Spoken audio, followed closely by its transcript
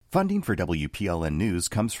Funding for WPLN News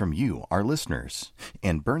comes from you, our listeners,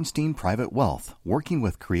 and Bernstein Private Wealth, working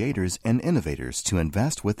with creators and innovators to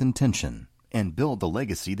invest with intention and build the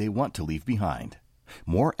legacy they want to leave behind.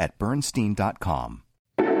 More at Bernstein.com.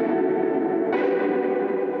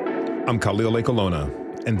 I'm Khalil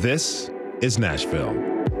Ekulona, and this is Nashville.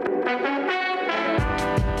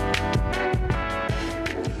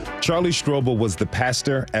 Charlie Strobel was the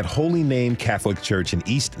pastor at Holy Name Catholic Church in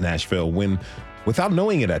East Nashville when, without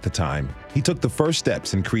knowing it at the time, he took the first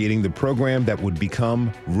steps in creating the program that would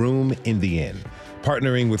become Room in the Inn,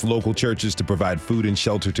 partnering with local churches to provide food and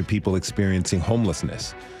shelter to people experiencing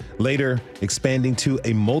homelessness. Later, expanding to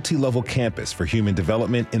a multi-level campus for human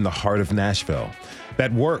development in the heart of Nashville.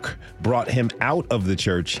 That work brought him out of the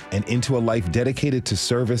church and into a life dedicated to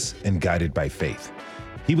service and guided by faith.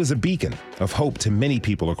 He was a beacon of hope to many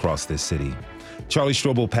people across this city. Charlie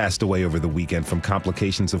Strobel passed away over the weekend from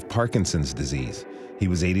complications of Parkinson's disease. He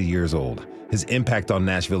was 80 years old. His impact on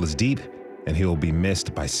Nashville is deep, and he will be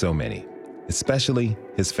missed by so many, especially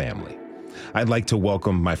his family. I'd like to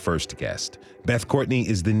welcome my first guest. Beth Courtney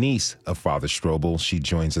is the niece of Father Strobel. She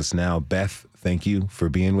joins us now. Beth, thank you for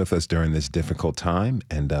being with us during this difficult time.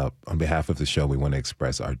 And on behalf of the show, we want to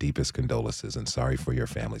express our deepest condolences and sorry for your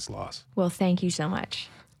family's loss. Well, thank you so much.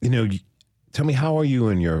 Tell me, how are you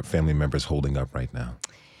and your family members holding up right now?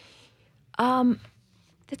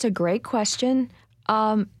 That's a great question.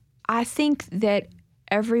 I think that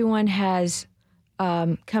everyone has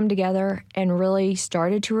come together and really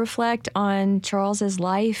started to reflect on Charles's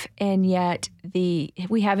life, and yet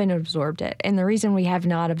we haven't absorbed it. And the reason we have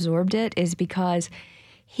not absorbed it is because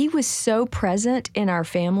he was so present in our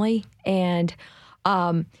family, and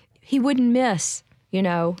he wouldn't miss.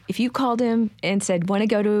 If you called him and said, want to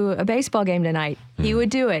go to a baseball game tonight, he would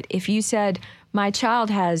do it. If you said, my child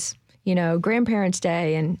has, grandparents'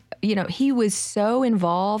 day, and, he was so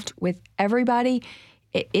involved with everybody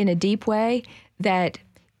in a deep way that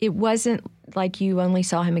it wasn't like you only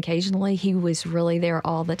saw him occasionally. He was really there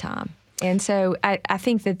all the time. And so I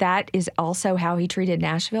think that is also how he treated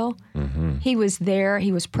Nashville. Mm-hmm. He was there,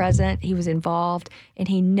 he was present, he was involved, and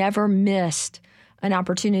he never missed an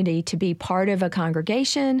opportunity to be part of a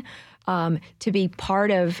congregation, to be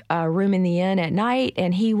part of a Room in the Inn at night.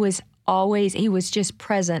 And he was just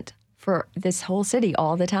present for this whole city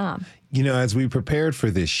all the time. As we prepared for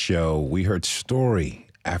this show, we heard story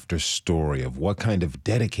after story of what kind of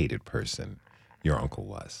dedicated person your uncle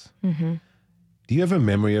was. Mm-hmm. Do you have a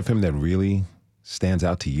memory of him that really stands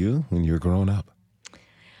out to you when you were growing up?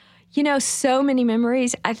 So many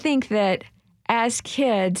memories. I think that as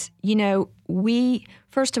kids, we,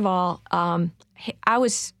 first of all, I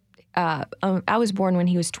was born when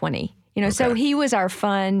he was 20. Okay. So he was our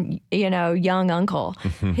fun, young uncle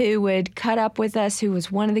who would cut up with us, who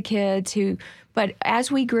was one of the kids but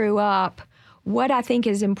as we grew up, what I think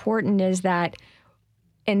is important is that,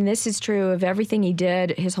 and this is true of everything he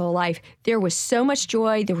did his whole life, there was so much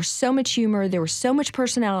joy, there was so much humor, there was so much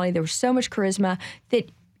personality, there was so much charisma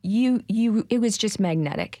that it was just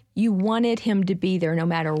magnetic. You wanted him to be there no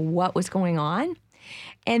matter what was going on.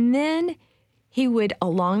 And then he would,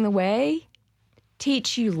 along the way,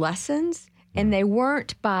 teach you lessons, and they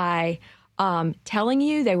weren't by telling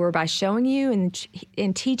you, they were by showing you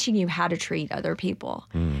and teaching you how to treat other people.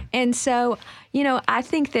 Mm. And so, I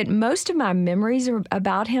think that most of my memories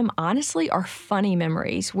about him, honestly, are funny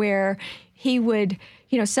memories where he would,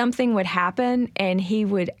 something would happen and he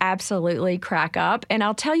would absolutely crack up. And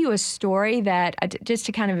I'll tell you a story that, just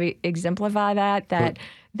to kind of exemplify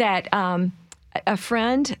that a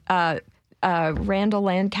friend, Randall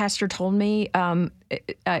Lancaster, told me, and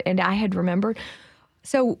I had remembered.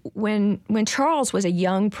 So when Charles was a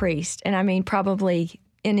young priest, and I mean probably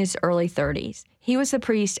in his early 30s, he was the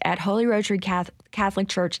priest at Holy Rosary Catholic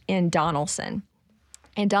Church in Donelson.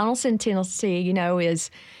 And Donelson, Tennessee, is,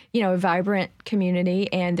 a vibrant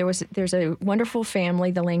community. And there's a wonderful family,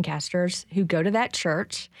 the Lancasters, who go to that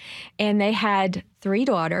church. And they had 3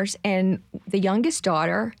 daughters. And the youngest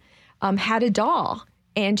daughter had a doll.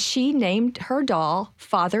 And she named her doll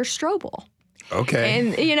Father Strobel. Okay.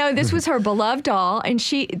 And, this was her beloved doll. And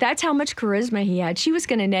that's how much charisma he had. She was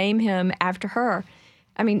going to name him after her.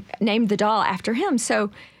 Name the doll after him.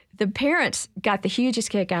 So the parents got the hugest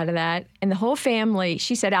kick out of that. And the whole family,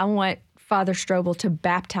 she said, I want Father Strobel to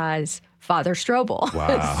baptize Father Strobel.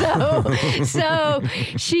 Wow. so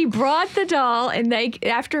she brought the doll, and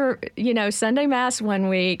after Sunday Mass one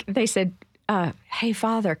week, they said, hey,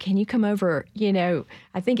 Father, can you come over?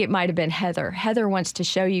 I think it might have been Heather. Heather wants to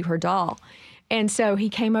show you her doll. And so he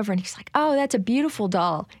came over and he's like, oh, that's a beautiful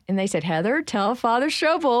doll. And they said, Heather, tell Father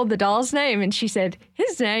Strobel the doll's name. And she said,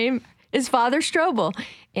 his name is Father Strobel.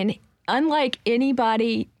 And unlike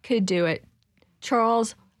anybody could do it,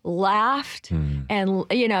 Charles laughed and,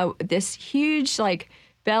 this huge,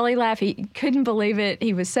 belly laugh. He couldn't believe it.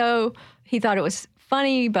 He thought it was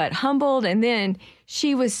funny but humbled. And then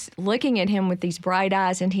she was looking at him with these bright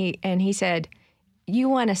eyes, and he said, "You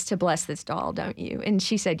want us to bless this doll, don't you?" And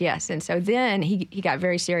she said yes. And so then he got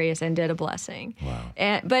very serious and did a blessing.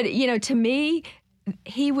 Wow. But to me,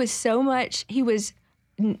 he was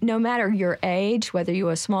no matter your age, whether you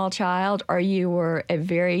were a small child or you were a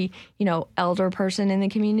very, elder person in the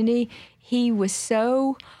community, he was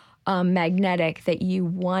so magnetic that you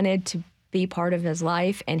wanted to be part of his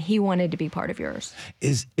life, and he wanted to be part of yours.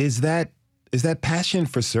 Is that passion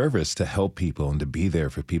for service, to help people and to be there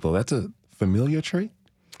for people, that's a familiar trait?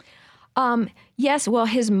 Yes. Well,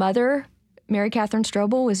 his mother, Mary Catherine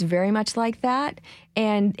Strobel, was very much like that,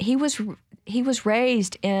 and he was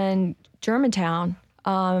raised in Germantown,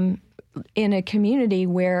 in a community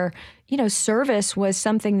where, service was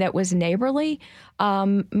something that was neighborly.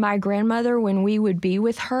 My grandmother, when we would be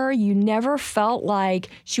with her, you never felt like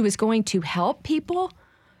she was going to help people.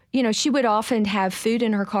 She would often have food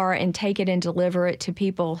in her car and take it and deliver it to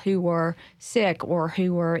people who were sick or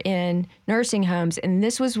who were in nursing homes. And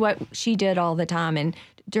this was what she did all the time. And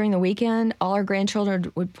during the weekend, all our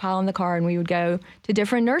grandchildren would pile in the car and we would go to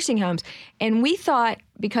different nursing homes. And we thought,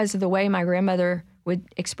 because of the way my grandmother would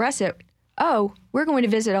express it, oh, we're going to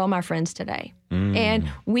visit all my friends today. And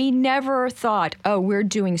we never thought, oh, we're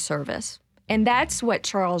doing service. And that's what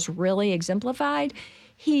Charles really exemplified.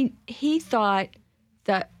 He thought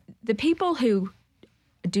that the people who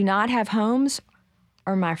do not have homes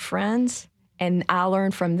are my friends, and I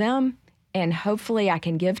learn from them, and hopefully I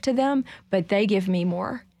can give to them, but they give me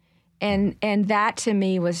more. And that, to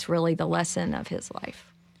me, was really the lesson of his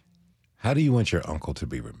life. How do you want your uncle to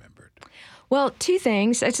be remembered? Well, two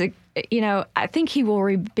things. I think he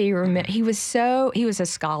will be remembered. He was a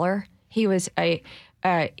scholar. He was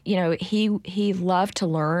he loved to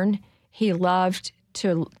learn. He loved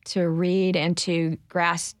to read and to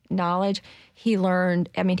grasp knowledge. He learned.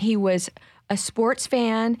 He was a sports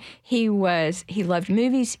fan. He loved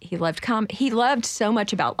movies. He loved he loved so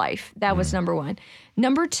much about life. That was number one.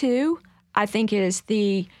 Number two, I think, is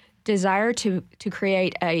the desire to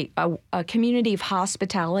create a community of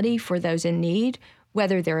hospitality for those in need,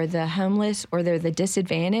 whether they're the homeless or they're the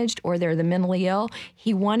disadvantaged or they're the mentally ill.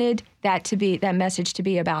 He wanted that message to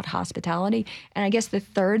be about hospitality. And I guess the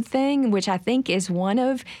third thing, which I think is one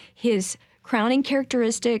of his crowning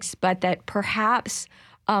characteristics, but that perhaps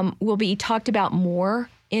will be talked about more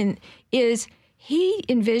is he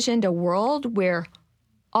envisioned a world where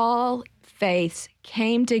all faiths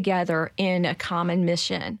came together in a common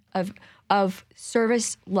mission of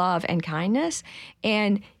service, love, and kindness.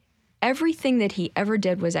 And everything that he ever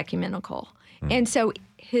did was ecumenical. And so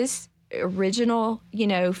his original,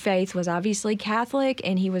 faith was obviously Catholic,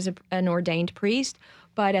 and he was an ordained priest.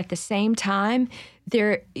 But at the same time,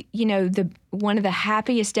 one of the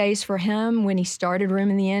happiest days for him when he started Room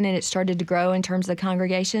in the Inn and it started to grow in terms of the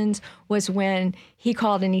congregations was when he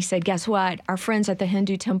called and he said, "Guess what? Our friends at the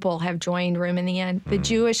Hindu temple have joined Room in the Inn. The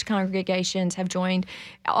Jewish congregations have joined.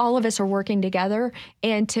 All of us are working together."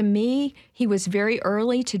 And to me, he was very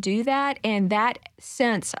early to do that. And that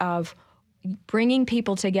sense of bringing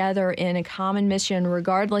people together in a common mission,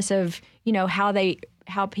 regardless of,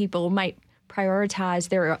 how people might prioritize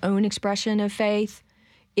their own expression of faith,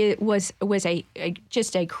 it was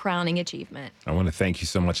just a crowning achievement. I want to thank you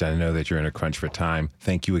so much. I know that you're in a crunch for time.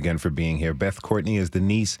 Thank you again for being here. Beth Courtney is the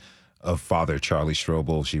niece of Father Charlie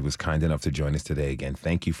Strobel. She was kind enough to join us today. Again,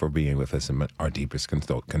 thank you for being with us, and our deepest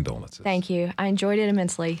condolences. Thank you. I enjoyed it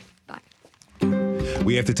immensely. Bye.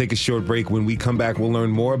 We have to take a short break. When we come back, we'll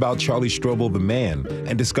learn more about Charlie Strobel, the man,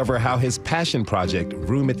 and discover how his passion project,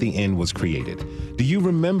 Room at the Inn, was created. Do you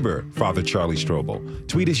remember Father Charlie Strobel?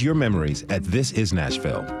 Tweet us your memories at This Is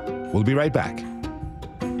Nashville. We'll be right back.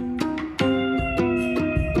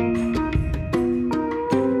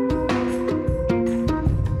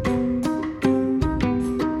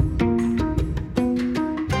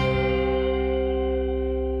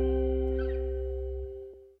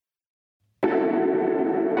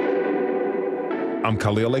 I'm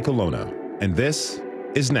Khalil Colonna, and this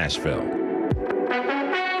is Nashville.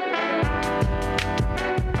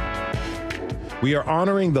 We are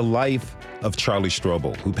honoring the life of Charlie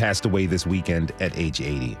Strobel, who passed away this weekend at age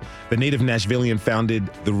 80. The native Nashvilleian founded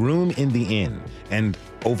the Room in the Inn, and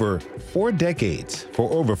for over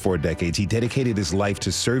 4 decades, he dedicated his life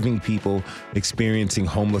to serving people experiencing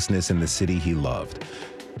homelessness in the city he loved.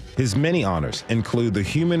 His many honors include the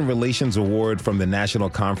Human Relations Award from the National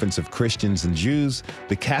Conference of Christians and Jews,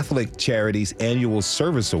 the Catholic Charities Annual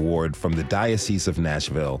Service Award from the Diocese of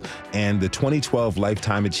Nashville, and the 2012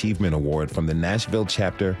 Lifetime Achievement Award from the Nashville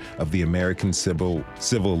chapter of the American Civil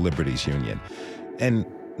Liberties Union. And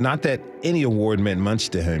not that any award meant much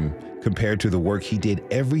to him compared to the work he did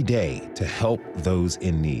every day to help those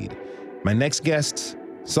in need. My next guests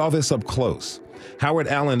saw this up close. Howard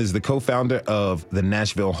Allen is the co-founder of the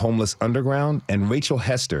Nashville Homeless Underground, and Rachel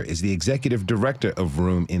Hester is the executive director of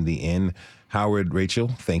Room in the Inn. Howard, Rachel,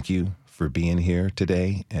 thank you for being here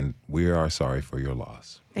today, and we are sorry for your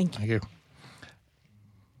loss. Thank you.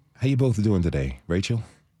 How you both doing today, Rachel?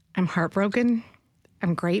 I'm heartbroken.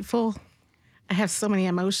 I'm grateful. I have so many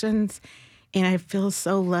emotions, and I feel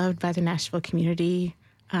so loved by the Nashville community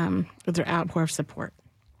with their outpour of support.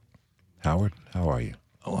 Howard, how are you?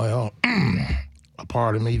 Well, a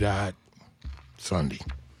part of me died Sunday,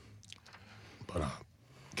 but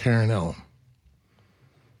carrying on.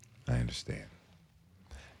 I understand.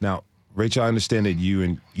 Now, Rachel, I understand that you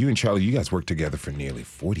and Charlie, you guys worked together for nearly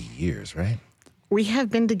 40 years, right? We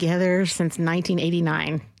have been together since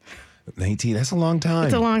 1989. 19, that's a long time.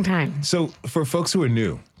 It's a long time. So for folks who are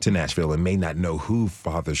new to Nashville and may not know who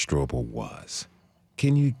Father Strobel was,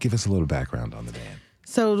 can you give us a little background on the man?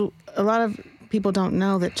 So a lot of people don't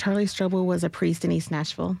know that Charlie Strobel was a priest in East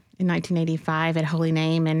Nashville in 1985 at Holy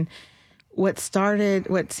Name. And what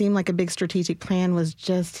seemed like a big strategic plan was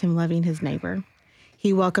just him loving his neighbor.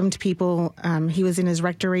 He welcomed people. He was in his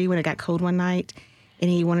rectory when it got cold one night, and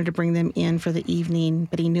he wanted to bring them in for the evening.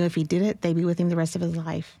 But he knew if he did it, they'd be with him the rest of his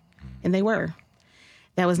life. And they were.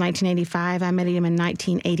 That was 1985. I met him in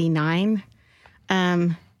 1989.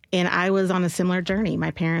 And I was on a similar journey.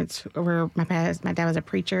 My dad was a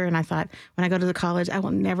preacher, and I thought, when I go to the college, I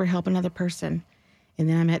will never help another person. And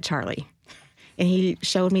then I met Charlie. And he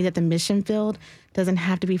showed me that the mission field doesn't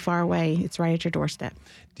have to be far away. It's right at your doorstep.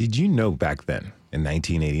 Did you know back then, in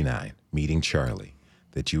 1989, meeting Charlie,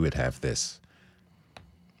 that you would have this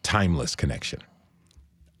timeless connection?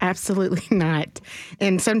 Absolutely not.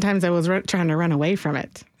 And sometimes I was trying to run away from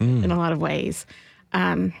it in a lot of ways.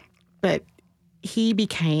 But he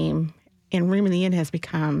became, and Room in the Inn has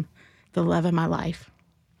become, the love of my life.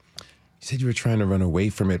 You said you were trying to run away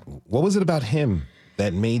from it. What was it about him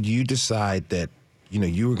that made you decide that,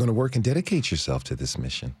 you were going to work and dedicate yourself to this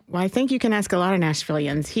mission? Well, I think you can ask a lot of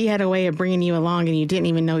Nashvillians. He had a way of bringing you along, and you didn't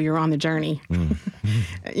even know you were on the journey.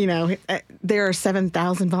 There are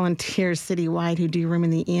 7,000 volunteers citywide who do Room in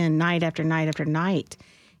the Inn night after night after night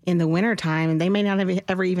in the wintertime, and they may not have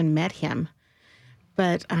ever even met him.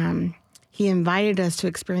 But he invited us to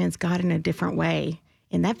experience God in a different way,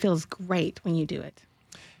 and that feels great when you do it.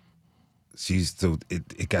 So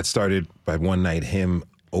it got started by one night, him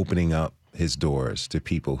opening up his doors to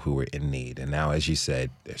people who were in need. And now, as you said,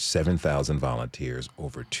 there's 7,000 volunteers,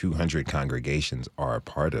 over 200 congregations are a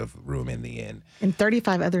part of Room in the Inn. And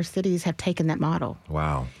 35 other cities have taken that model.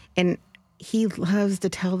 Wow. And he loves to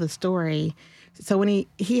tell the story. So when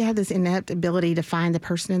he had this inept ability to find the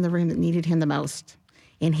person in the room that needed him the most,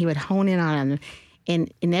 and he would hone in on them.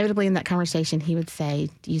 And inevitably in that conversation, he would say,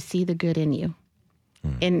 "Do you see the good in you?"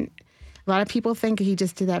 And a lot of people think he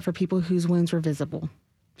just did that for people whose wounds were visible.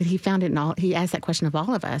 But he found it in all. He asked that question of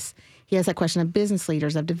all of us. He asked that question of business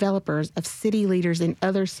leaders, of developers, of city leaders in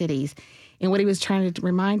other cities. And what he was trying to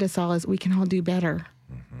remind us all is we can all do better.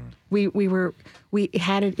 We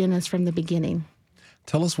had it in us from the beginning.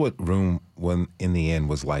 Tell us what Room in the Inn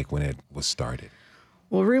was like when it was started.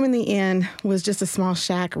 Well, Room in the Inn was just a small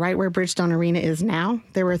shack right where Bridgestone Arena is now.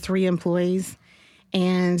 There were 3 employees,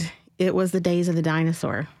 and it was the days of the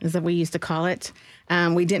dinosaur, is what we used to call it.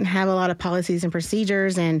 We didn't have a lot of policies and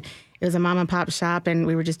procedures, and it was a mom and pop shop, and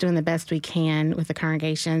we were just doing the best we can with the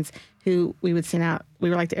congregations who we would send out. We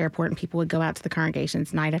were like the airport, and people would go out to the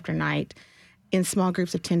congregations night after night in small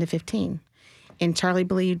groups of 10 to 15. And Charlie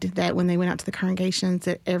believed that when they went out to the congregations,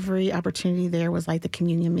 that every opportunity there was like the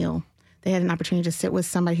communion meal. They had an opportunity to sit with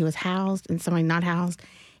somebody who was housed and somebody not housed,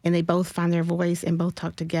 and they both find their voice and both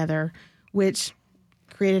talk together, which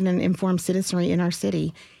created an informed citizenry in our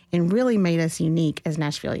city and really made us unique as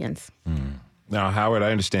Nashvillians. Now, Howard,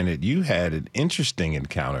 I understand that you had an interesting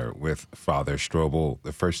encounter with Father Strobel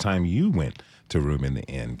the first time you went to Room in the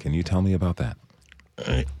Inn. Can you tell me about that?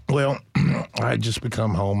 Well, I had just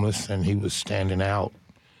become homeless, and he was standing out.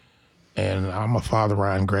 And I'm a Father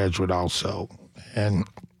Ryan graduate also. And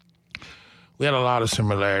we had a lot of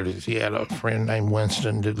similarities. He had a friend named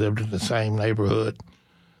Winston that lived in the same neighborhood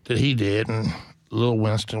that he did, and little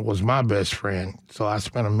Winston was my best friend. So I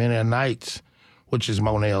spent many nights, which is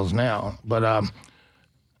Monell's now. But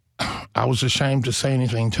I was ashamed to say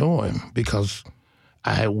anything to him because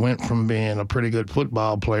I had went from being a pretty good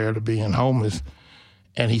football player to being homeless.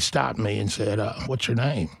 And he stopped me and said, what's your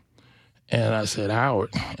name? And I said, Howard.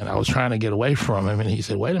 And I was trying to get away from him. And he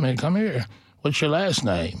said, wait a minute, come here. What's your last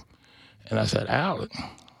name? And I said, Allen.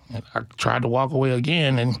 And I tried to walk away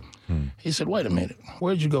again. And he said, wait a minute,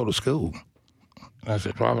 where'd you go to school? And I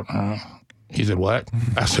said, Father Ryan. He said, what?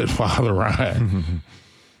 I said, Father Ryan.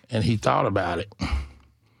 And he thought about it.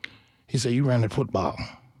 He said, you ran at football.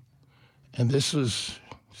 And this was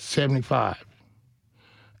 75.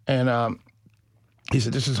 And he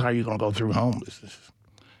said, this is how you're going to go through homelessness.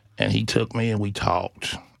 And he took me and we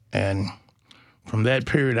talked. And from that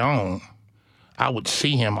period on, I would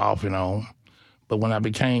see him off and on. But when I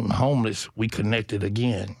became homeless, we connected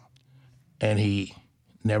again. And he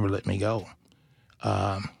never let me go.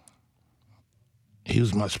 He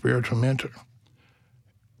was my spiritual mentor.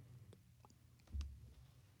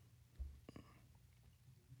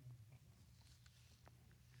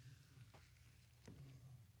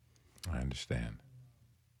 I understand.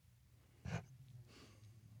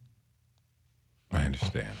 I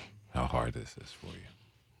understand how hard this is for you.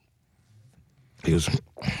 He was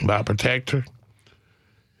my protector.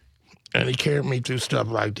 And he carried me through stuff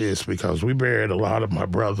like this because we buried a lot of my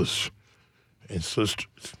brothers and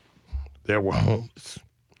sisters that were homeless.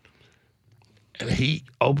 And he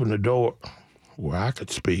opened the door where I could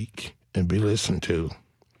speak and be listened to.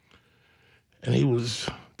 And he was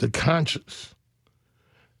the conscience,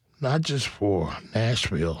 not just for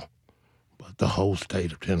Nashville, but the whole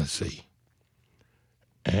state of Tennessee.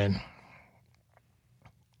 And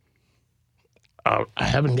I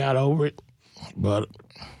haven't got over it, but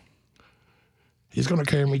he's going to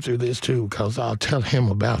carry me through this too, because I'll tell him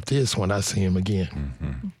about this when I see him again.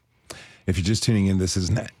 Mm-hmm. If you're just tuning in, this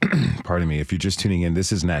is, pardon me, if you're just tuning in,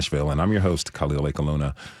 this is Nashville, and I'm your host, Khalil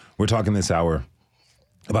Ekaluna. We're talking this hour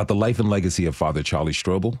about the life and legacy of Father Charlie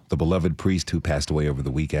Strobel, the beloved priest who passed away over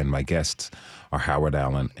the weekend. My guests are Howard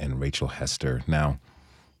Allen and Rachel Hester. Now,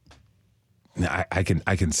 I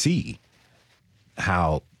can see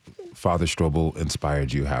how Father Strobel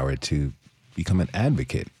inspired you, Howard, to become an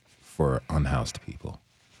advocate for unhoused people.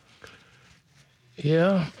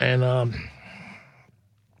 Yeah, and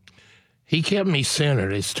he kept me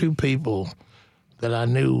centered. It's two people that I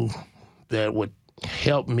knew that would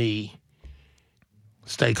help me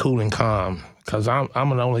stay cool and calm, because I'm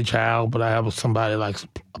an only child, but I have somebody like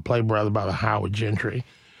a play brother by the Howard Gentry.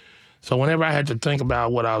 So whenever I had to think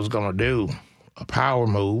about what I was going to do, a power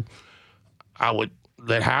move, I would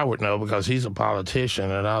let Howard know because he's a politician,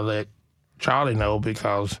 and I'll let Charlie know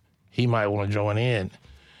because he might want to join in.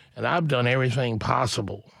 And I've done everything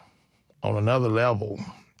possible on another level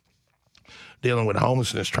dealing with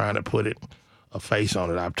homelessness, trying to put a face on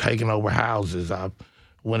it. I've taken over houses. I've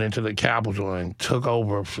went into the Capitol and took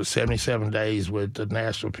over for 77 days with the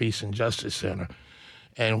National Peace and Justice Center.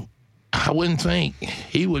 And I wouldn't think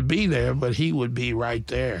he would be there, but he would be right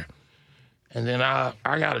there. And then I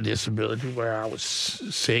got a disability where I was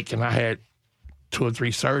sick and I had 2 or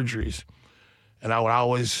 3 surgeries. And I would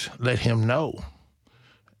always let him know,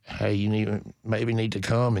 hey, you maybe need to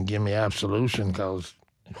come and give me absolution because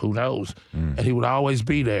who knows? And he would always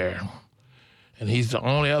be there. And he's the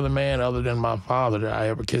only other man other than my father that I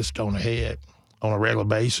ever kissed on the head on a regular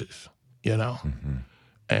basis, you know?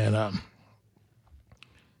 Mm-hmm.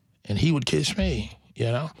 And he would kiss me, you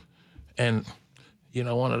know? And, you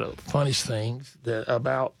know, one of the funniest things that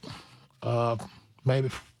about maybe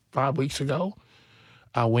 5 weeks ago,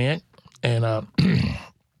 I went and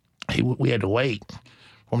we had to wait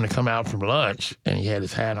for him to come out from lunch, and he had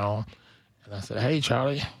his hat on. And I said, hey,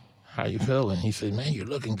 Charlie, how you feeling? He said, man, you're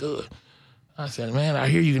looking good. I said, man, I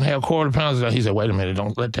hear you can have quarter pounds. He said, wait a minute,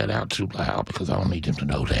 don't let that out too loud because I don't need them to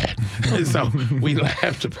know that. And so we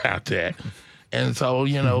laughed about that. And so,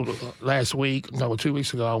 you know, 2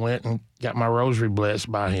 weeks ago, I went and got my rosary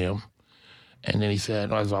blessed by him. And then he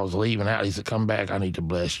said, as I was leaving out, he said, come back, I need to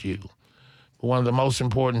bless you. But one of the most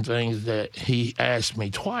important things that he asked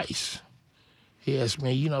me twice, he asked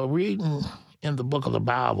me, you know, reading in the book of the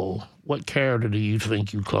Bible, what character do you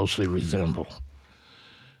think you closely resemble?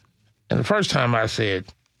 And the first time I said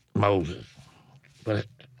Moses, but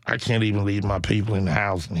I can't even leave my people in the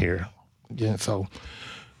house in here. Again, so,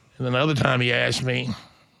 and then the other time he asked me,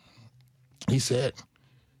 he said,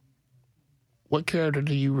 what character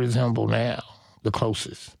do you resemble now, the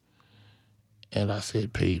closest? And I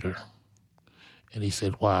said, Peter. And he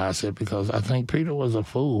said, why? I said, because I think Peter was a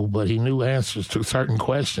fool, but he knew answers to certain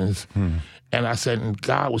questions. And I said, and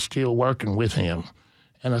God was still working with him.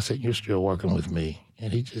 And I said, you're still working with me.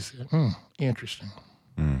 And he just said, interesting.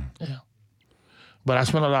 Yeah. But I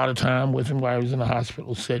spent a lot of time with him while he was in the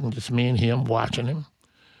hospital, sitting, just me and him, watching him.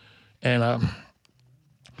 And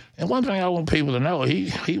one thing I want people to know,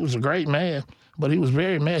 he was a great man, but he was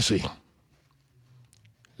very messy.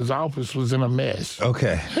 His office was in a mess.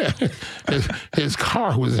 Okay. his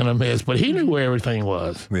car was in a mess, but he knew where everything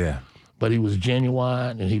was. Yeah. But he was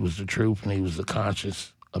genuine, and he was the truth, and he was the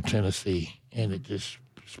conscience of Tennessee, and it just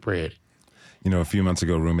spread. You know, a few months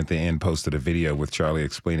ago, Room at the Inn posted a video with Charlie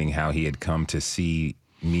explaining how he had come to see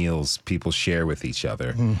meals people share with each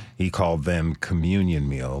other. He called them communion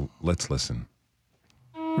meal. Let's listen.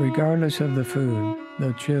 Regardless of the food,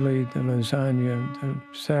 the chili, the lasagna, the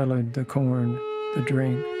salad, the corn, the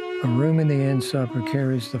drink, a Room in the Inn supper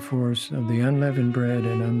carries the force of the unleavened bread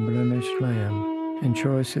and unblemished lamb and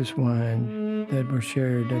choicest wine that were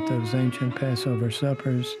shared at those ancient Passover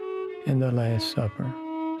suppers and the Last Supper.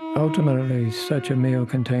 Ultimately, such a meal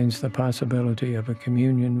contains the possibility of a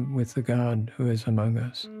communion with the God who is among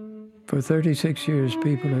us. For 36 years,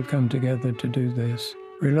 people have come together to do this,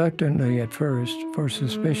 reluctantly at first, for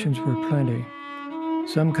suspicions were plenty.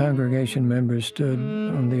 Some congregation members stood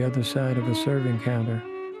on the other side of a serving counter,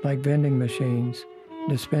 like vending machines,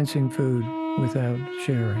 dispensing food without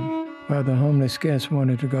sharing, while the homeless guests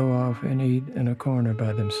wanted to go off and eat in a corner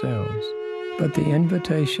by themselves. But the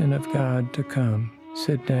invitation of God to come,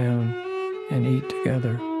 sit down, and eat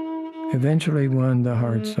together eventually won the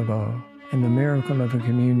hearts of all, and the miracle of a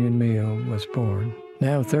communion meal was born.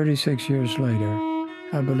 Now, 36 years later,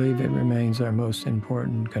 I believe it remains our most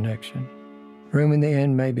important connection. Room in the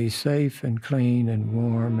Inn may be safe and clean and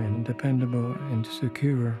warm and dependable and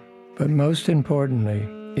secure, but most importantly,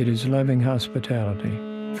 it is loving hospitality,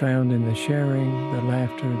 found in the sharing, the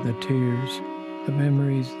laughter, the tears, the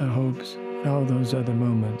memories, the hopes, and all those other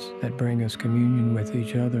moments that bring us communion with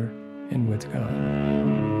each other and with God.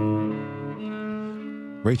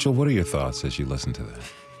 Rachel, what are your thoughts as you listen to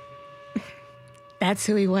that? That's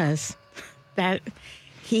who he was.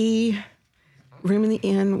 Room in the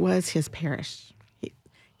Inn was his parish.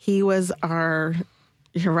 He was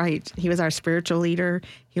you're right, he was our spiritual leader.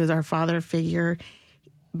 He was our father figure.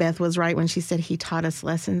 Beth was right when she said he taught us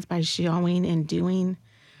lessons by showing and doing.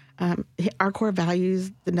 Our core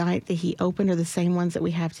values the night that he opened are the same ones that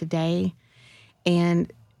we have today.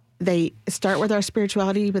 And they start with our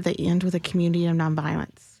spirituality, but they end with a community of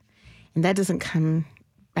nonviolence. And that doesn't come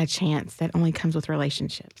by chance. That only comes with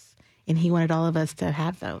relationships. And he wanted all of us to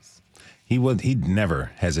have those. He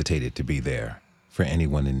never hesitated to be there for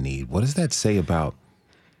anyone in need. What does that say about,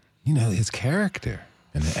 his character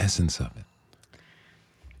and the essence of it?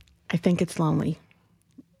 I think it's lonely.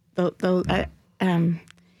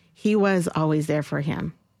 He was always there for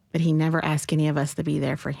him, but he never asked any of us to be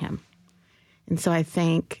there for him. And so I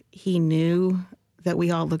think he knew that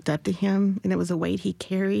we all looked up to him, and it was a weight he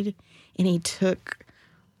carried, and he took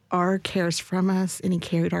our cares from us, and he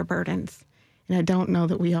carried our burdens. And I don't know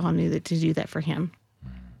that we all knew that to do that for him.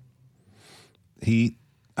 I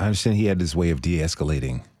understand he had his way of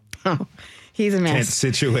de-escalating. Oh, he's a mess. Tense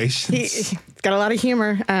situations. He's got a lot of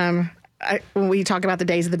humor. When we talk about the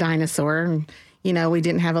days of the dinosaur, and, we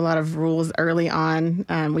didn't have a lot of rules early on.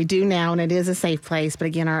 We do now, and it is a safe place. But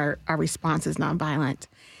again, our response is nonviolent.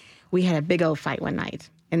 We had a big old fight one night,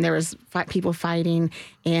 and there was people fighting,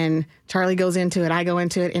 and Charlie goes into it, I go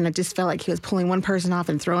into it, and it just felt like he was pulling one person off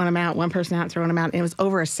and throwing them out, one person out and throwing them out, and it was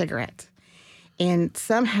over a cigarette. And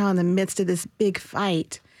somehow in the midst of this big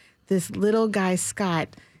fight, this little guy,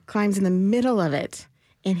 Scott, climbs in the middle of it,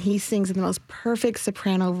 and he sings in the most perfect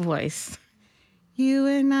soprano voice. You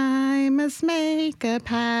and I must make a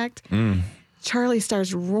pact. Charlie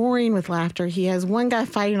starts roaring with laughter. He has one guy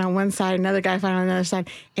fighting on one side, another guy fighting on the other side,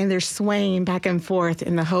 and they're swaying back and forth,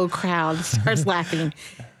 and the whole crowd starts laughing.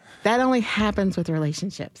 That only happens with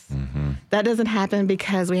relationships. Mm-hmm. That doesn't happen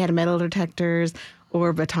because we had metal detectors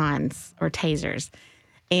or batons or tasers.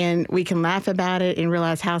 And we can laugh about it and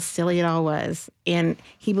realize how silly it all was. And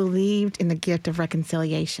he believed in the gift of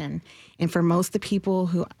reconciliation. And for most of the people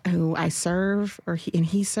who I serve and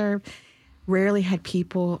he served, rarely had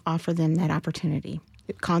people offer them that opportunity.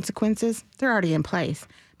 Consequences, they're already in place,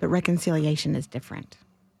 but reconciliation is different.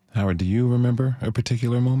 Howard, do you remember a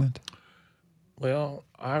particular moment? Well,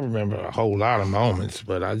 I remember a whole lot of moments,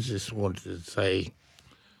 but I just wanted to say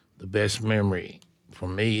the best memory for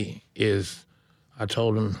me is I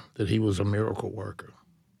told him that he was a miracle worker.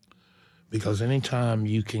 Because anytime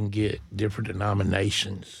you can get different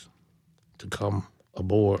denominations to come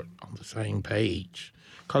aboard on the same page,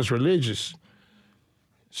 because religious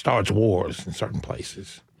starts wars in certain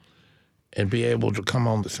places, and be able to come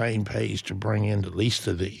on the same page to bring in the least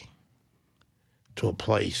of thee, to a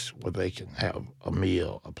place where they can have a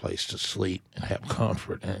meal, a place to sleep, and have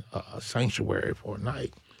comfort and a sanctuary for a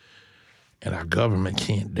night. And our government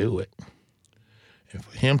can't do it. And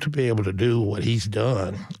for him to be able to do what he's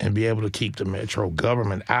done and be able to keep the metro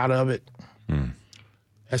government out of it,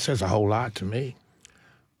 that says a whole lot to me.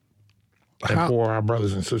 And for our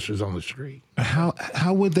brothers and sisters on the street.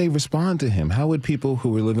 How would they respond to him? How would people who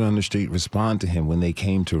were living on the street respond to him when they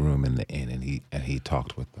came to Room in the Inn and he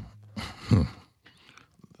talked with them?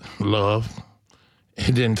 Love.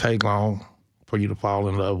 It didn't take long for you to fall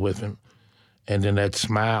in love with him. And then that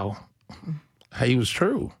smile, he was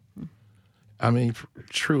true. I mean,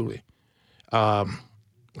 truly.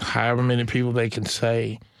 However many people they can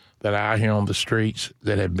say that are out here on the streets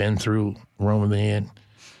that have been through Room in the Inn,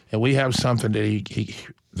 and we have something that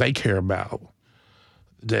they care about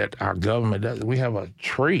that our government doesn't. We have a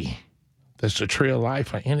tree that's the tree of life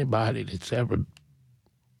for anybody that's ever.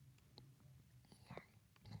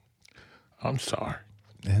 I'm sorry,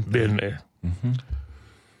 been there. Mm-hmm.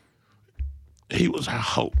 He was our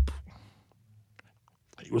hope.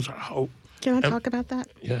 He was our hope. Can I talk about that?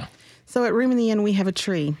 Yeah. So at Room in the Inn, we have a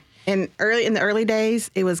tree. And in the early days,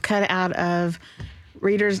 it was cut out of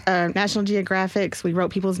readers, National Geographics. We wrote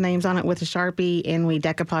people's names on it with a Sharpie, and we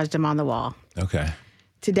decoupaged them on the wall. Okay.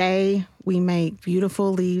 Today, we make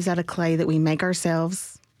beautiful leaves out of clay that we make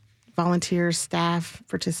ourselves, volunteers, staff,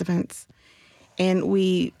 participants. And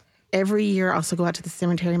we, every year, also go out to the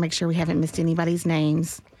cemetery and make sure we haven't missed anybody's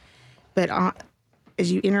names. But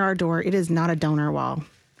as you enter our door, it is not a donor wall.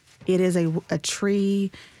 It is a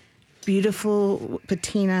tree, beautiful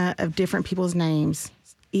patina of different people's names,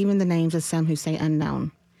 even the names of some who say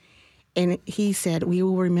unknown. And he said, we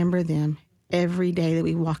will remember them every day that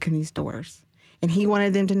we walk in these doors. And he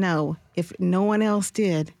wanted them to know if no one else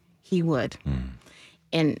did, he would.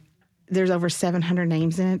 And there's over 700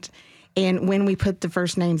 names in it. And when we put the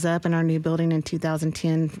first names up in our new building in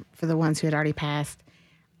 2010 for the ones who had already passed,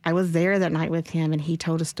 I was there that night with him, and he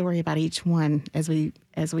told a story about each one as we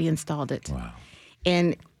installed it. Wow.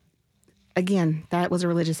 And again, that was a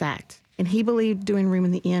religious act. And he believed doing Room in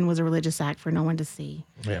the Inn was a religious act for no one to see.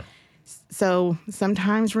 Yeah. So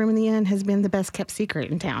sometimes Room in the Inn has been the best kept secret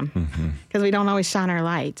in town because we don't always shine our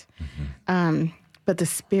light. But the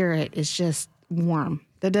spirit is just warm.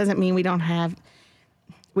 That doesn't mean we don't have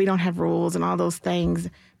rules and all those things,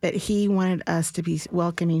 but he wanted us to be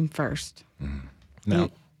welcoming first. Now,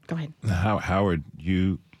 go ahead. Howard,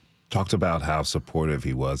 you talked about how supportive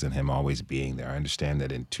he was and him always being there. I understand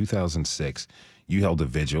that in 2006, you held a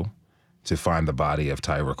vigil to find the body of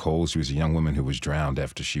Tyra Cole. She was a young woman who was drowned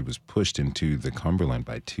after she was pushed into the Cumberland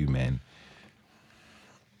by two men.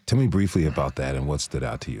 Tell me briefly about that and what stood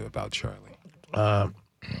out to you about Charlie. I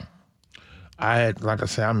had, like I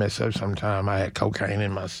said, I mess up sometime. I had cocaine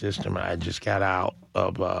in my system. I just got out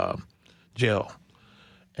of jail.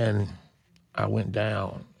 And I went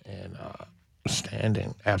down and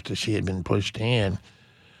standing after she had been pushed in.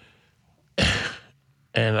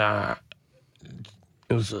 And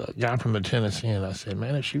it was a guy from the Tennessee, and I said,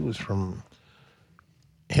 man, if she was from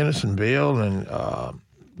Hendersonville and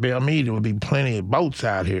Belmead, there would be plenty of boats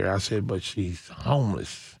out here. I said, but she's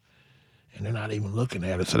homeless, and they're not even looking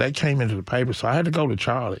at her. So that came into the paper, so I had to go to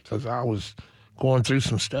Charlie because I was going through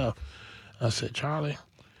some stuff. I said, Charlie,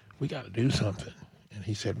 we got to do something. And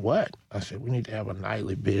he said, what? I said, we need to have a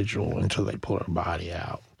nightly vigil until they pull her body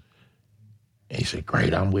out. And he said,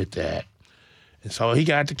 great, I'm with that. And so he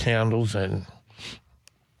got the candles, and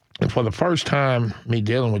for the first time me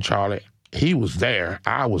dealing with Charlie, he was there.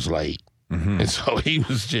 I was late. And so he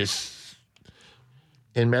was just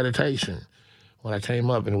in meditation when I came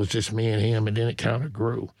up, and it was just me and him, and then it kind of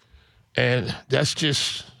grew. And that's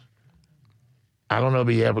just, I don't know if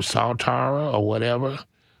he ever saw Tara or whatever,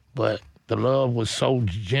 but the love was so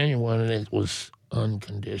genuine and it was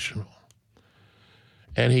unconditional.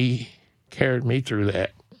 And he carried me through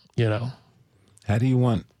that, you know. How do you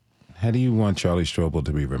want Charlie Strobel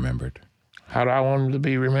to be remembered? How do I want him to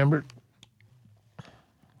be remembered?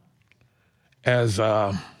 As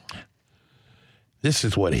this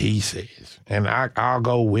is what he says, and I'll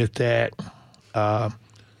go with that.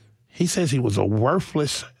 He says he was a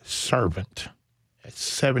worthless servant at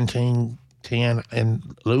 17:10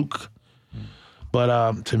 in Luke.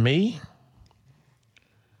 But to me,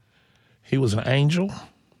 he was an angel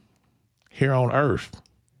here on earth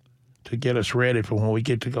to get us ready for when we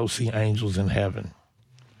get to go see angels in heaven.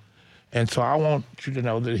 And so I want you to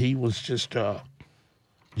know that he was just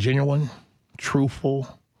genuine,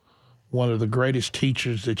 truthful, one of the greatest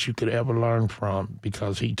teachers that you could ever learn from,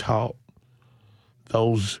 because he taught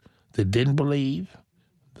those that didn't believe,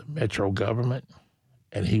 the metro government,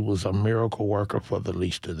 and he was a miracle worker for the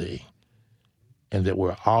least of thee, and that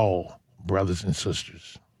we're all brothers and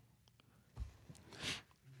sisters.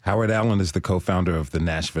 Howard Allen is the co-founder of the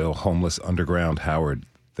Nashville Homeless Underground. Howard,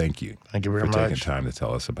 thank you. Thank you very much. For taking time to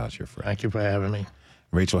tell us about your friend. Thank you for having me.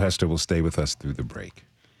 Rachel Hester will stay with us through the break.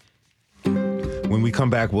 When we come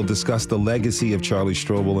back, we'll discuss the legacy of Charlie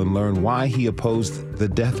Strobel and learn why he opposed the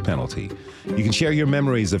death penalty. You can share your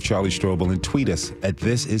memories of Charlie Strobel and tweet us at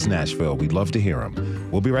This Is Nashville. We'd love to hear them.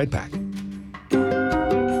 We'll be right back.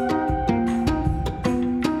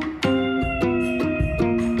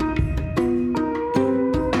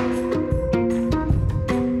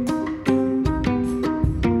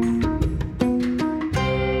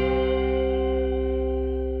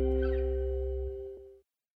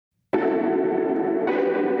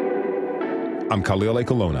 I'm Khalil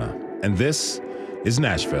Colonna, and this is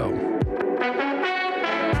Nashville.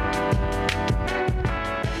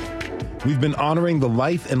 We've been honoring the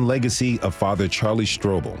life and legacy of Father Charlie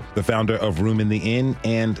Strobel, the founder of Room in the Inn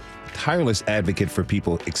and tireless advocate for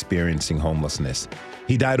people experiencing homelessness.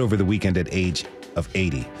 He died over the weekend at age of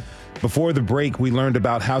 80. Before the break, we learned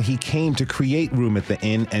about how he came to create Room at the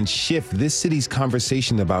Inn and shift this city's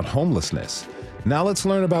conversation about homelessness. Now let's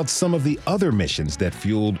learn about some of the other missions that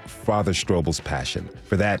fueled Father Strobel's passion.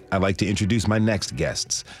 For that, I'd like to introduce my next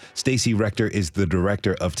guests. Stacey Rector is the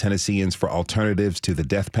director of Tennesseans for Alternatives to the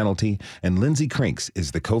Death Penalty, and Lindsay Crinks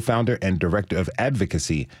is the co-founder and director of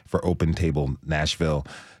advocacy for Open Table Nashville.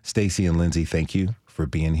 Stacey and Lindsay, thank you for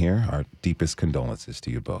being here. Our deepest condolences to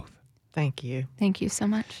you both. Thank you. Thank you so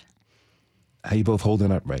much. How you both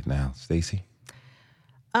holding up right now, Stacey?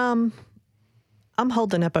 I'm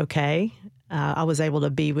holding up okay. I was able to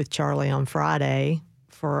be with Charlie on Friday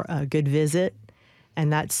for a good visit,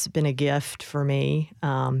 and that's been a gift for me,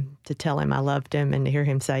 to tell him I loved him and to hear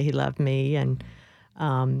him say he loved me. And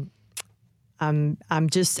I'm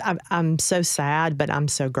so sad, but I'm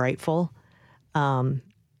so grateful to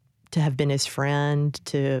have been his friend,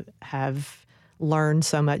 to have learned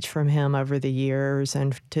so much from him over the years,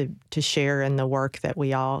 and to share in the work that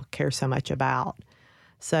we all care so much about.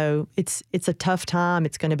 So it's a tough time.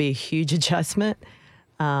 It's going to be a huge adjustment,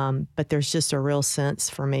 but there's just a real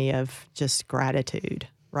sense for me of just gratitude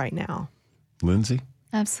right now. Lindsay?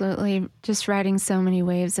 Absolutely. Just riding so many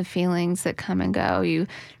waves of feelings that come and go. You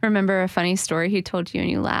remember a funny story he told you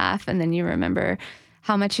and you laugh, and then you remember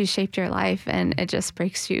how much he shaped your life, and it just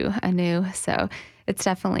breaks you anew. So it's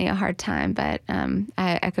definitely a hard time, but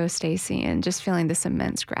I echo Stacey and just feeling this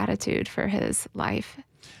immense gratitude for his life.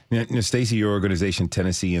 Now, Stacey, your organization,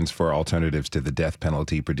 Tennesseans for Alternatives to the Death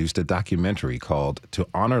Penalty, produced a documentary called To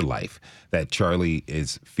Honor Life that Charlie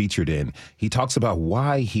is featured in. He talks about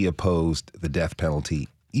why he opposed the death penalty,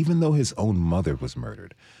 even though his own mother was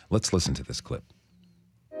murdered. Let's listen to this clip.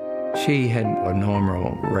 She had a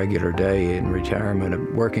normal, regular day in retirement of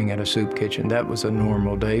working at a soup kitchen. That was a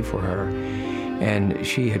normal day for her. And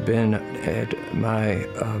she had been at my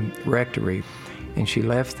rectory, and she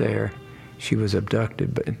left there. She was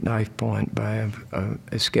abducted at knife point by an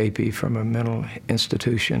escapee from a mental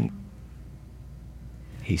institution.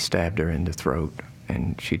 He stabbed her in the throat,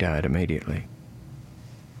 and she died immediately.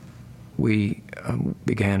 We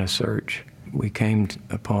began a search. We came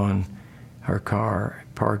upon her car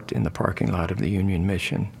parked in the parking lot of the Union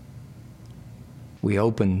Mission. We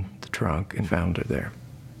opened the trunk and found her there.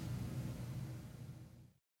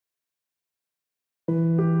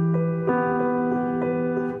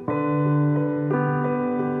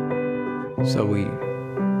 So we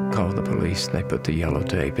called the police, and they put the yellow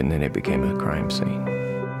tape, and then it became a crime scene.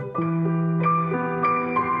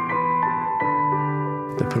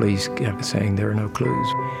 The police kept saying there are no clues.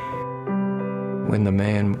 When the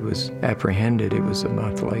man was apprehended, it was a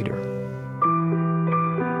month later.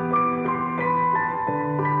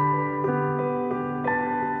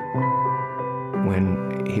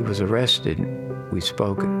 When he was arrested, we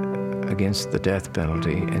spoke against the death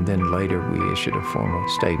penalty, and then later we issued a formal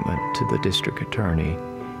statement to the district attorney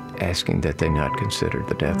asking that they not consider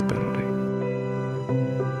the death penalty.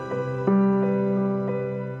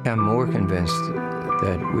 I'm more convinced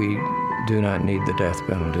that we do not need the death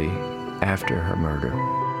penalty after her murder.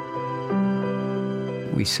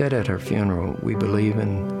 We said at her funeral, we believe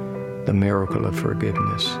in the miracle of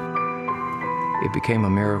forgiveness. It became a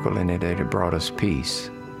miracle in it that it brought us peace,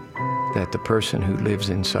 that the person who lives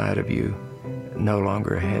inside of you no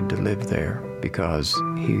longer had to live there because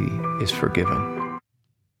he is forgiven.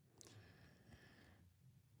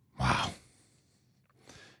 Wow.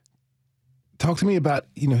 Talk to me about,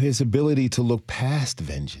 his ability to look past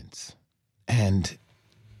vengeance. And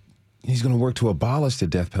he's going to work to abolish the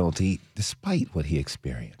death penalty despite what he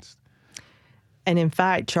experienced. And in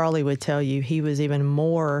fact, Charlie would tell you he was even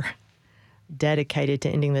more dedicated to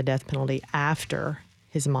ending the death penalty after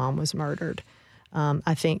his mom was murdered.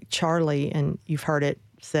 I think Charlie, and you've heard it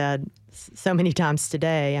said so many times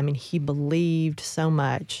today, I mean, he believed so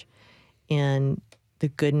much in the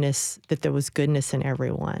goodness, that there was goodness in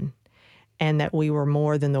everyone, and that we were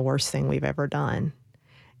more than the worst thing we've ever done.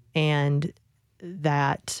 And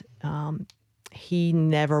that he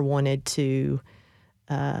never wanted to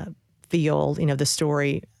feel, the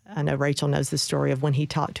story, I know Rachel knows the story of when he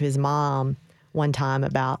talked to his mom one time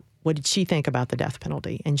about what did she think about the death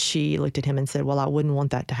penalty. And she looked at him and said, well, I wouldn't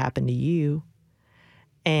want that to happen to you.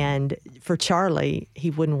 And for Charlie,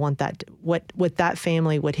 he wouldn't want that. What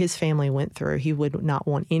his family went through, he would not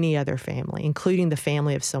want any other family, including the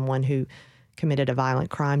family of someone who committed a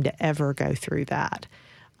violent crime, to ever go through that.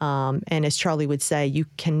 And as Charlie would say, you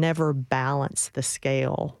can never balance the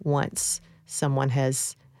scale once someone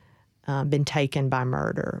has been taken by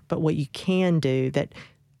murder. But what you can do that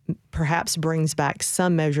perhaps brings back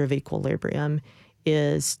some measure of equilibrium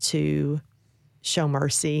is to show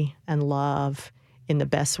mercy and love in the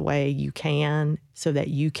best way you can so that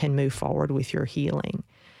you can move forward with your healing.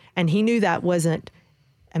 And he knew that wasn't,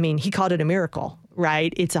 he called it a miracle,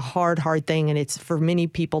 right? It's a hard, hard thing. And it's, for many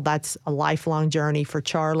people, that's a lifelong journey. For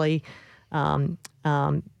Charlie,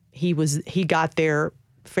 he got there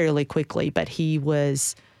fairly quickly, but he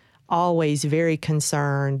was always very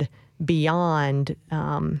concerned beyond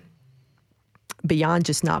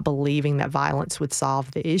just not believing that violence would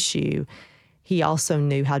solve the issue. He also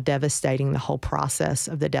knew how devastating the whole process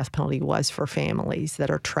of the death penalty was for families that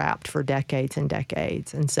are trapped for decades and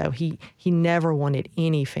decades. And so he never wanted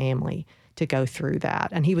any family to go through that.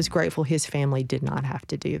 And he was grateful his family did not have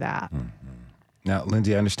to do that. Mm-hmm. Now,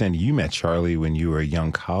 Lindsay, I understand you met Charlie when you were a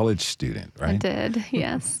young college student, right? I did,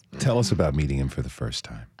 yes. Tell us about meeting him for the first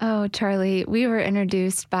time. Oh, Charlie, we were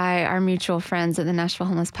introduced by our mutual friends at the Nashville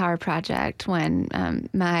Homeless Power Project when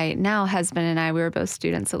my now husband and I, we were both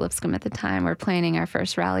students at Lipscomb at the time, were planning our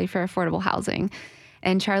first rally for affordable housing.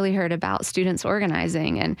 And Charlie heard about students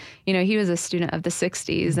organizing. And, he was a student of the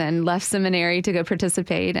 60s and left seminary to go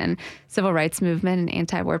participate in civil rights movement and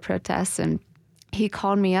anti-war protests. And he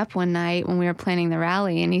called me up one night when we were planning the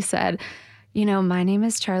rally, and he said, my name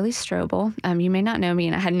is Charlie Strobel. You may not know me,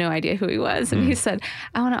 and I had no idea who he was. And he said,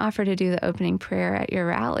 I want to offer to do the opening prayer at your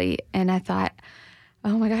rally. And I thought,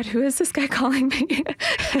 oh my God, who is this guy calling me?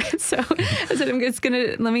 So I said,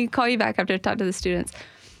 let me call you back after I talk to the students.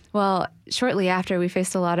 Well, shortly after, we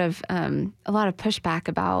faced a lot of pushback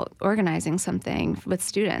about organizing something with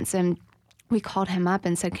students. And we called him up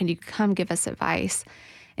and said, can you come give us advice?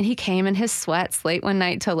 And he came in his sweats late one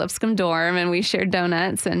night to Lipscomb dorm, and we shared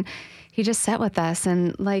donuts, and he just sat with us.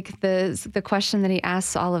 And like the question that he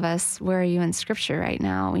asked all of us, where are you in Scripture right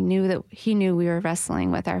now? We knew that he knew we were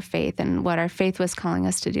wrestling with our faith and what our faith was calling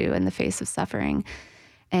us to do in the face of suffering.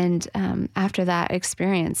 And after that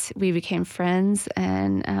experience, we became friends,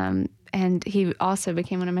 and he also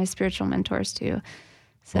became one of my spiritual mentors too.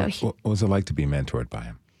 So what was it like to be mentored by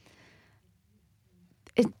him?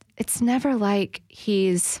 It's never like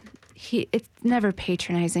it's never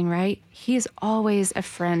patronizing, right? He's always a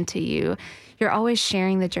friend to you. You're always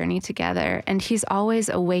sharing the journey together, and he's always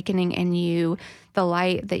awakening in you the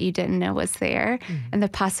light that you didn't know was there, and the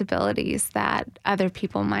possibilities that other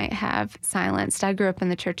people might have silenced. I grew up in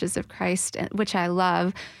the Churches of Christ, which I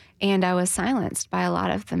love, and I was silenced by a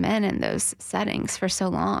lot of the men in those settings for so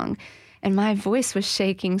long. And my voice was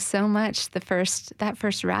shaking so much that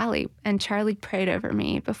first rally. And Charlie prayed over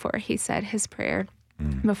me before he said his prayer,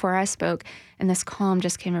 before I spoke, and this calm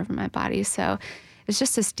just came over my body. So it's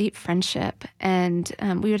just this deep friendship. And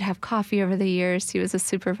we would have coffee over the years. He was a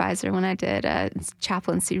supervisor when I did a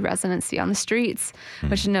chaplaincy residency on the streets,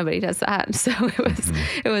 which nobody does that. So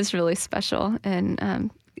it was really special,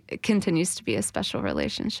 and it continues to be a special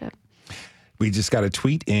relationship. We just got a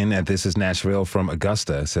tweet in at This Is Nashville from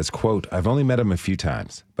Augusta. It says, quote, I've only met him a few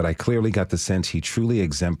times, but I clearly got the sense he truly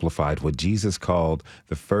exemplified what Jesus called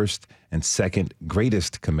the first and second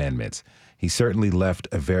greatest commandments. He certainly left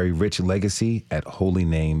a very rich legacy at Holy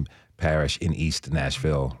Name Parish in East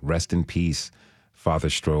Nashville. Rest in peace, Father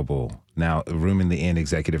Strobel. Now, Room in the Inn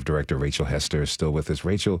Executive Director Rachel Hester is still with us.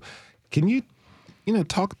 Rachel, can you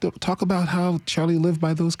talk about how Charlie lived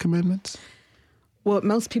by those commandments? What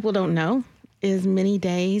most people don't know is many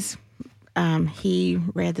days he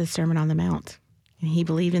read the Sermon on the Mount, and he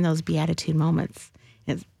believed in those beatitude moments,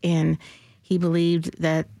 and he believed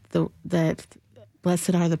that that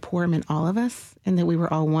blessed are the poor meant all of us, and that we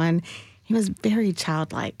were all one. He was very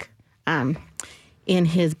childlike in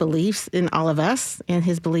his beliefs in all of us, and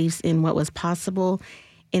his beliefs in what was possible,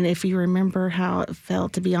 And if you remember how it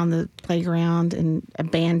felt to be on the playground and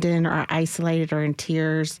abandoned or isolated or in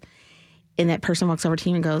tears, and that person walks over to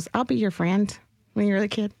you and goes, "I'll be your friend," when you were a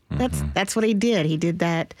kid. That's what he did. He did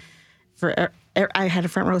that I had a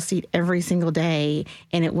front row seat every single day,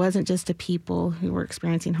 and it wasn't just to people who were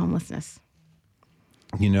experiencing homelessness.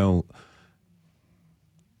 You know,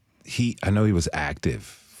 I know he was active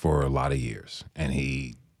for a lot of years, and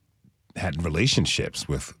he had relationships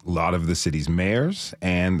with a lot of the city's mayors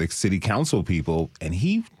and the city council people, and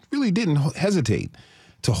he really didn't hesitate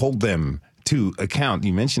to hold them to account.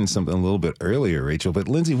 You mentioned something a little bit earlier, Rachel, but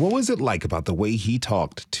Lindsay, what was it like about the way he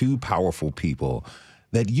talked to powerful people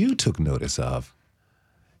that you took notice of?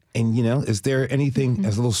 And, you know, is there anything,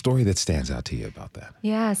 as a little story that stands out to you about that?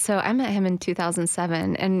 Yeah, so I met him in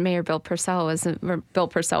 2007, and Mayor Bill Purcell was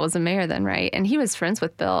a mayor then, right? And he was friends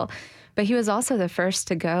with Bill, but he was also the first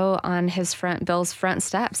to go on Bill's front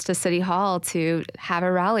steps to City Hall to have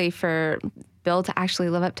a rally for Bill to actually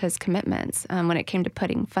live up to his commitments when it came to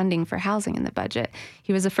putting funding for housing in the budget.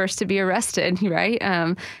 He was the first to be arrested, right?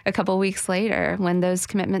 A couple weeks later, when those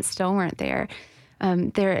commitments still weren't there.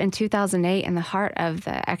 There in 2008, in the heart of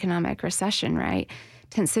the economic recession, right?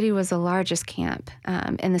 Tent City was the largest camp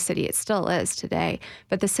in the city. It still is today,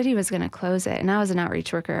 but the city was going to close it. And I was an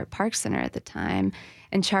outreach worker at Park Center at the time.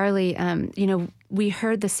 And Charlie, we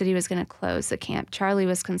heard the city was going to close the camp. Charlie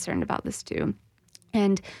was concerned about this too.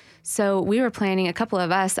 And so we were planning, a couple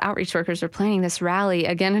of us outreach workers were planning this rally,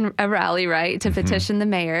 again, a rally, right, to petition the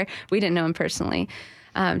mayor. We didn't know him personally,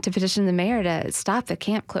 to petition the mayor to stop the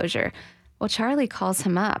camp closure. Well, Charlie calls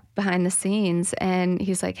him up behind the scenes, and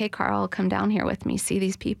he's like, "Hey, Carl, come down here with me. See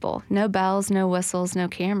these people. No bells, no whistles, no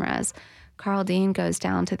cameras." Carl Dean goes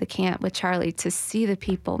down to the camp with Charlie to see the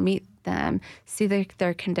people, meet them, see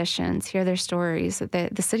their conditions, hear their stories that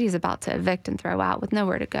the city is about to evict and throw out with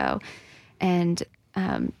nowhere to go. And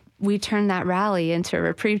we turned that rally into a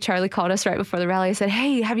reprieve. Charlie called us right before the rally. He said,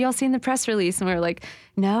 "Hey, have y'all seen the press release?" And we were like,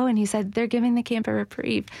 "No." And he said, "They're giving the camp a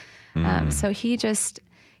reprieve." So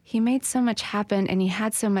he made so much happen, and he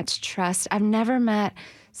had so much trust. I've never met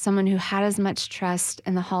someone who had as much trust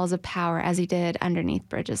in the halls of power as he did underneath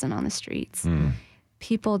bridges and on the streets.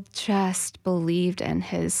 People just believed in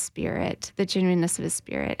his spirit, the genuineness of his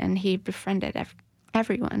spirit, and he befriended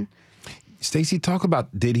everyone. Stacey, talk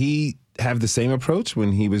about, did he have the same approach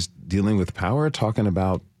when he was dealing with power, talking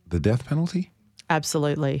about the death penalty?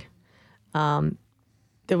 Absolutely.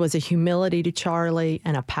 There was a humility to Charlie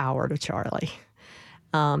and a power to Charlie.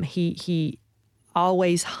 He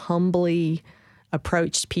always humbly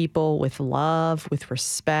approached people with love, with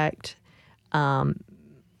respect.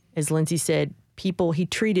 As Lindsay said, he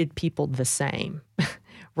treated people the same,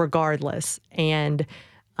 regardless. And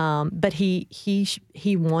but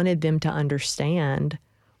he wanted them to understand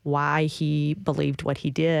why he believed what he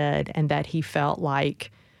did, and that he felt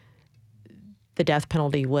like the death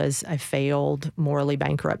penalty was a failed, morally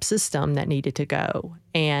bankrupt system that needed to go.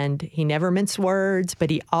 And he never minced words, but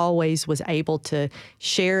he always was able to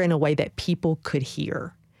share in a way that people could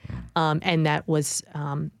hear. And that was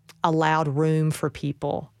allowed room for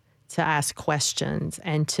people to ask questions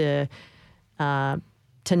and to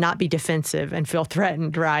not be defensive and feel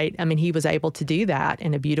threatened, right? I mean, he was able to do that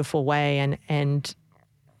in a beautiful way. And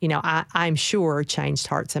you know, I'm sure changed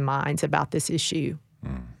hearts and minds about this issue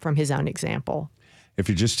from his own example. If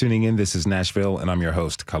you're just tuning in, this is Nashville, and I'm your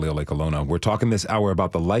host, Khalil Ekalona. We're talking this hour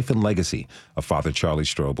about the life and legacy of Father Charlie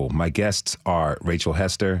Strobel. My guests are Rachel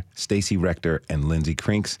Hester, Stacey Rector, and Lindsay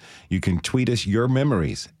Crinks. You can tweet us your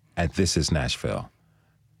memories at This Is Nashville.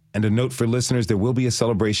 And a note for listeners, there will be a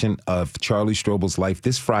celebration of Charlie Strobel's life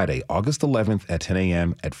this Friday, August 11th at 10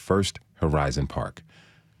 a.m. at First Horizon Park.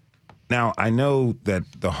 Now, I know that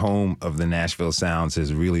the home of the Nashville Sounds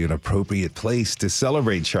is really an appropriate place to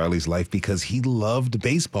celebrate Charlie's life because he loved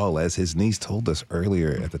baseball, as his niece told us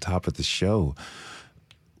earlier at the top of the show.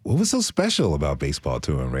 What was so special about baseball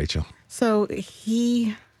to him, Rachel? So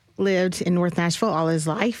he lived in North Nashville all his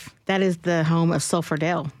life. That is the home of Sulphur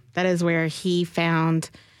Dell. That is where he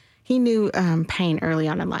knew pain early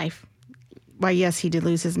on in life. Well, yes, he did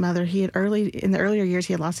lose his mother. In the earlier years,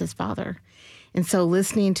 he had lost his father. And so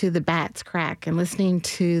listening to the bats crack and listening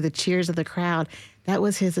to the cheers of the crowd, that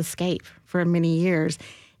was his escape for many years.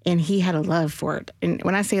 And he had a love for it. And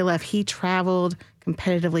when I say love, he traveled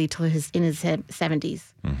competitively till in his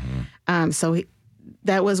 70s. So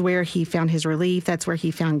that was where he found his relief. That's where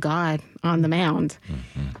he found God on the mound.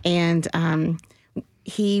 And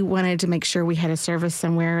he wanted to make sure we had a service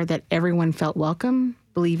somewhere that everyone felt welcome,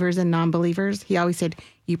 believers and non-believers. He always said,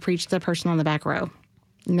 "You preach to the person on the back row,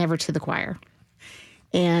 never to the choir."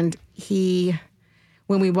 And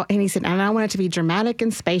and he said, and I want it to be dramatic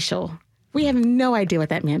and spatial. We have no idea what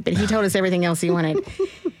that meant, but he told us everything else he wanted.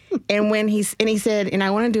 And he said, and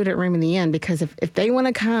I want to do it at Room in the Inn because if they want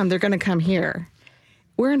to come, they're going to come here.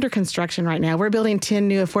 We're under construction right now. We're building 10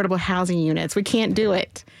 new affordable housing units. We can't do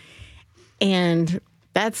it. And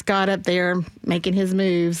that's God up there making his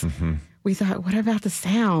moves. Mm-hmm. We thought, what about the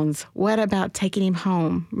sounds? What about taking him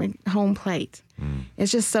home, home plate?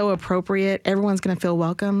 It's just so appropriate. Everyone's going to feel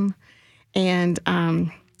welcome. And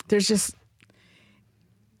there's just,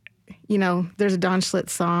 there's a Don Schlitz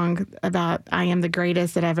song about I am the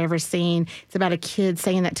greatest that I've ever seen. It's about a kid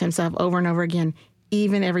saying that to himself over and over again,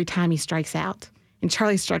 even every time he strikes out. And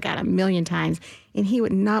Charlie struck out 1,000,000 times. And he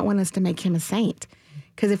would not want us to make him a saint.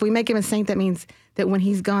 Because if we make him a saint, that means that when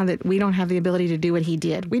he's gone, that we don't have the ability to do what he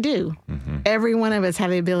did. We do. Mm-hmm. Every one of us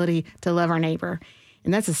have the ability to love our neighbor.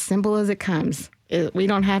 And that's as simple as it comes. We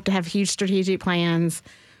don't have to have huge strategic plans.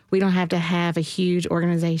 We don't have to have a huge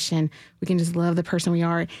organization. We can just love the person we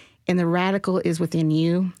are. And the radical is within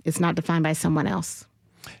you. It's not defined by someone else.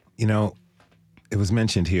 It was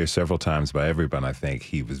mentioned here several times by everyone. I think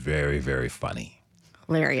he was very, very funny.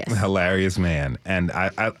 Hilarious man. And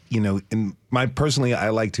I personally, I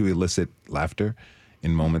like to elicit laughter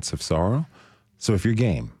in moments of sorrow. So if you're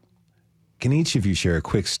game, can each of you share a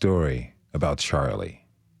quick story about Charlie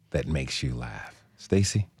that makes you laugh?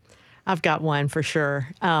 Stacy? I've got one for sure.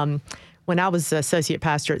 When I was associate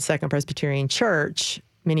pastor at Second Presbyterian Church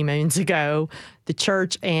many moons ago, the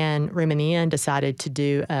church and Room in the Inn decided to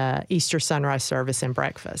do a Easter sunrise service and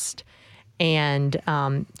breakfast. And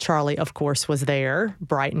Charlie, of course, was there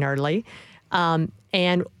bright and early.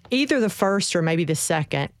 And either the first or maybe the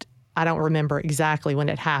second, I don't remember exactly when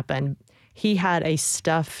it happened, he had a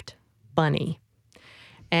stuffed bunny.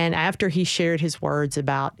 And after he shared his words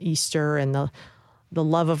about Easter and the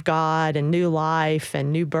love of God and new life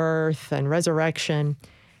and new birth and resurrection,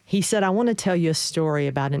 he said, I want to tell you a story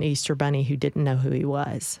about an Easter bunny who didn't know who he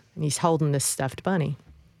was. And he's holding this stuffed bunny.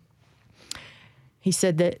 He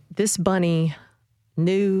said that this bunny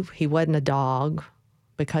knew he wasn't a dog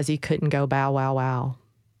because he couldn't go bow, wow, wow.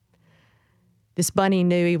 This bunny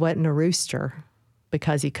knew he wasn't a rooster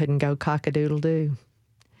because he couldn't go cock-a-doodle-doo.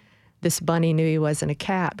 This bunny knew he wasn't a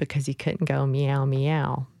cat because he couldn't go meow,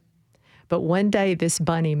 meow. But one day this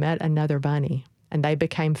bunny met another bunny, and they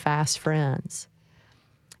became fast friends.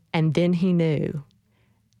 And then he knew.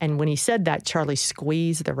 And when he said that, Charlie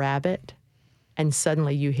squeezed the rabbit, and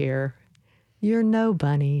suddenly you hear, "You're no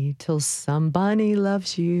bunny till some bunny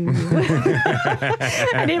loves you."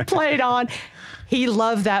 And it played on. He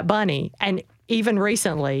loved that bunny. And even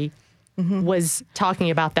recently was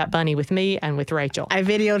talking about that bunny with me and with Rachel. I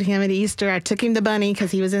videoed him at Easter. I took him the bunny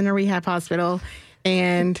because he was in a rehab hospital.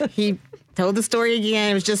 And he told the story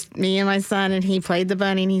again. It was just me and my son. And he played the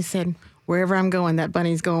bunny. And he said, wherever I'm going, that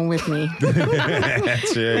bunny's going with me.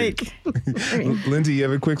 That's right. Lindsay, you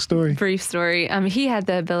have a quick story? Brief story. He had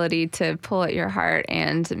the ability to pull at your heart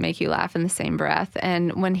and make you laugh in the same breath.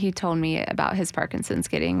 And when he told me about his Parkinson's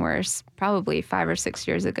getting worse, probably 5 or 6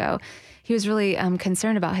 years ago, he was really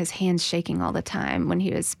concerned about his hands shaking all the time when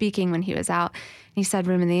he was speaking, when he was out. And he said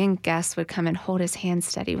Room in the Inn guests would come and hold his hand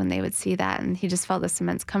steady when they would see that. And he just felt this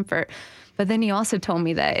immense comfort. But then he also told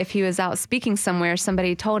me that if he was out speaking somewhere,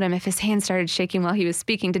 somebody told him if his hand started shaking while he was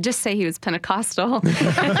speaking to just say he was Pentecostal. So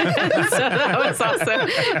that was also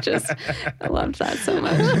just, I loved that so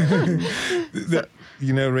much.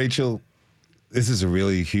 Rachel, this is a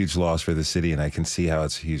really huge loss for the city, and I can see how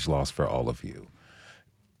it's a huge loss for all of you.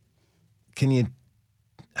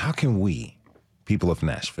 How can we, people of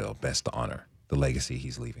Nashville, best honor the legacy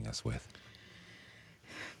he's leaving us with?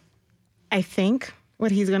 I think what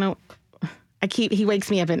he's going to... he wakes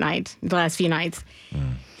me up at night, the last few nights.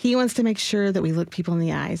 He wants to make sure that we look people in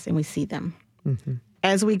the eyes and we see them. Mm-hmm.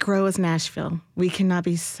 As we grow as Nashville, we cannot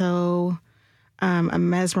be so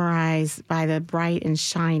mesmerized by the bright and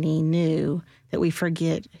shiny new that we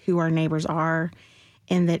forget who our neighbors are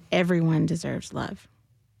and that everyone deserves love.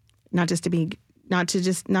 We are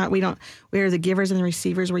the givers and the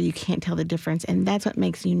receivers where you can't tell the difference. And that's what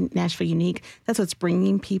makes Nashville unique. That's what's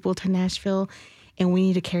bringing people to Nashville. And we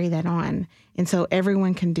need to carry that on. And so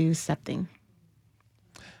everyone can do something.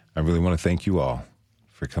 I really want to thank you all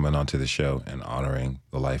for coming onto the show and honoring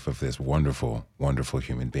the life of this wonderful, wonderful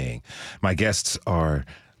human being. My guests are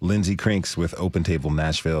Lindsay Crinks with Open Table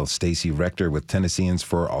Nashville, Stacey Rector with Tennesseans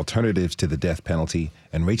for Alternatives to the Death Penalty,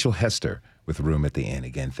 and Rachel Hester with Room at the Inn.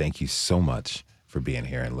 Again, thank you so much for being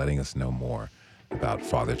here and letting us know more about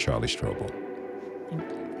Father Charlie Strobel.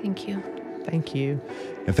 Thank you. Thank you.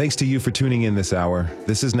 And thanks to you for tuning in this hour.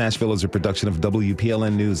 This is Nashville is a production of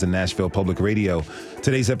WPLN News and Nashville Public Radio.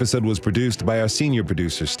 Today's episode was produced by our senior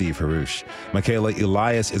producer, Steve Harush. Michaela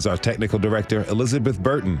Elias is our technical director. Elizabeth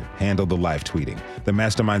Burton handled the live tweeting. The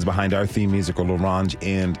masterminds behind our theme music are Larange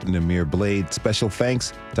and Namir Blade. Special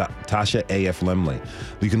thanks to Tasha A.F. Lemley.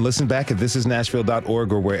 You can listen back at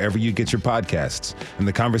thisisnashville.org or wherever you get your podcasts. And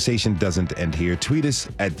the conversation doesn't end here. Tweet us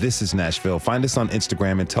at This Is Nashville. Find us on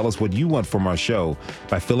Instagram and tell us what you want from our show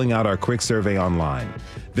by filling out our quick survey online.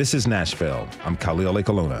 This is Nashville. I'm Khalil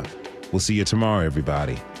Ekulona. We'll see you tomorrow,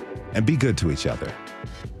 everybody. And be good to each other.